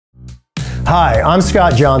Hi, I'm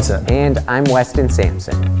Scott Johnson. And I'm Weston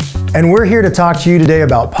Sampson. And we're here to talk to you today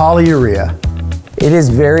about polyurea. It is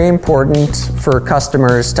very important for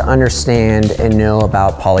customers to understand and know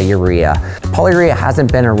about polyurea. Polyurea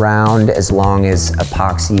hasn't been around as long as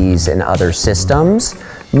epoxies and other systems.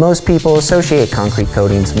 Most people associate concrete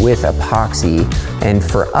coatings with epoxy, and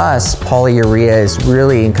for us, polyurea is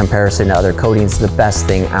really, in comparison to other coatings, the best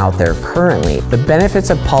thing out there currently. The benefits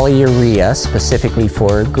of polyurea, specifically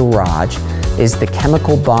for a garage, is the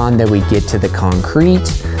chemical bond that we get to the concrete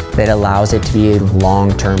that allows it to be a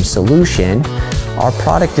long-term solution. Our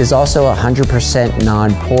product is also 100%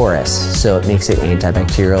 non-porous, so it makes it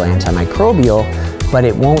antibacterial, antimicrobial, but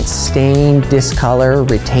it won't stain, discolor,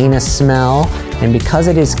 retain a smell, and because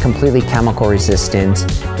it is completely chemical resistant,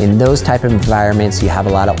 in those type of environments you have a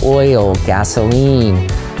lot of oil, gasoline,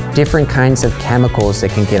 different kinds of chemicals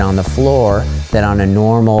that can get on the floor that on a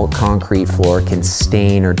normal concrete floor can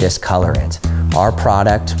stain or discolor it. Our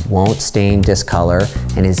product won't stain, discolor,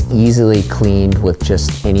 and is easily cleaned with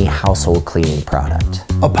just any household cleaning product.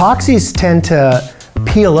 Epoxies tend to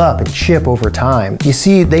peel up and chip over time. You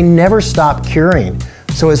see, they never stop curing.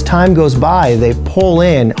 So as time goes by, they pull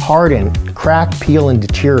in, harden, crack, peel, and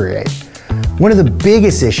deteriorate. One of the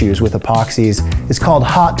biggest issues with epoxies is called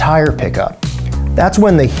hot tire pickup. That's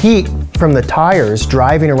when the heat from the tires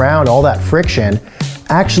driving around, all that friction,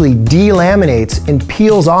 actually delaminates and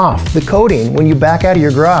peels off the coating when you back out of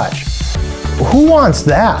your garage. Who wants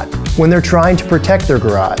that when they're trying to protect their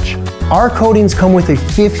garage? Our coatings come with a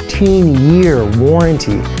 15-year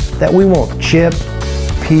warranty that we won't chip,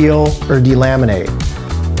 peel, or delaminate.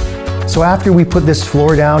 So after we put this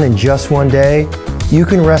floor down in just one day, you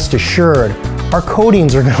can rest assured our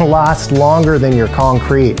coatings are gonna last longer than your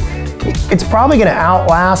concrete. It's probably gonna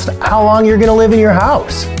outlast how long you're gonna live in your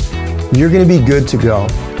house. You're gonna be good to go.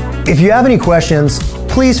 If you have any questions,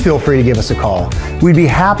 please feel free to give us a call. We'd be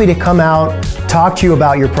happy to come out, talk to you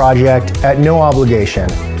about your project at no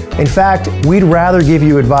obligation. In fact, we'd rather give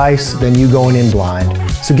you advice than you going in blind.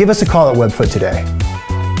 So give us a call at Webfoot today.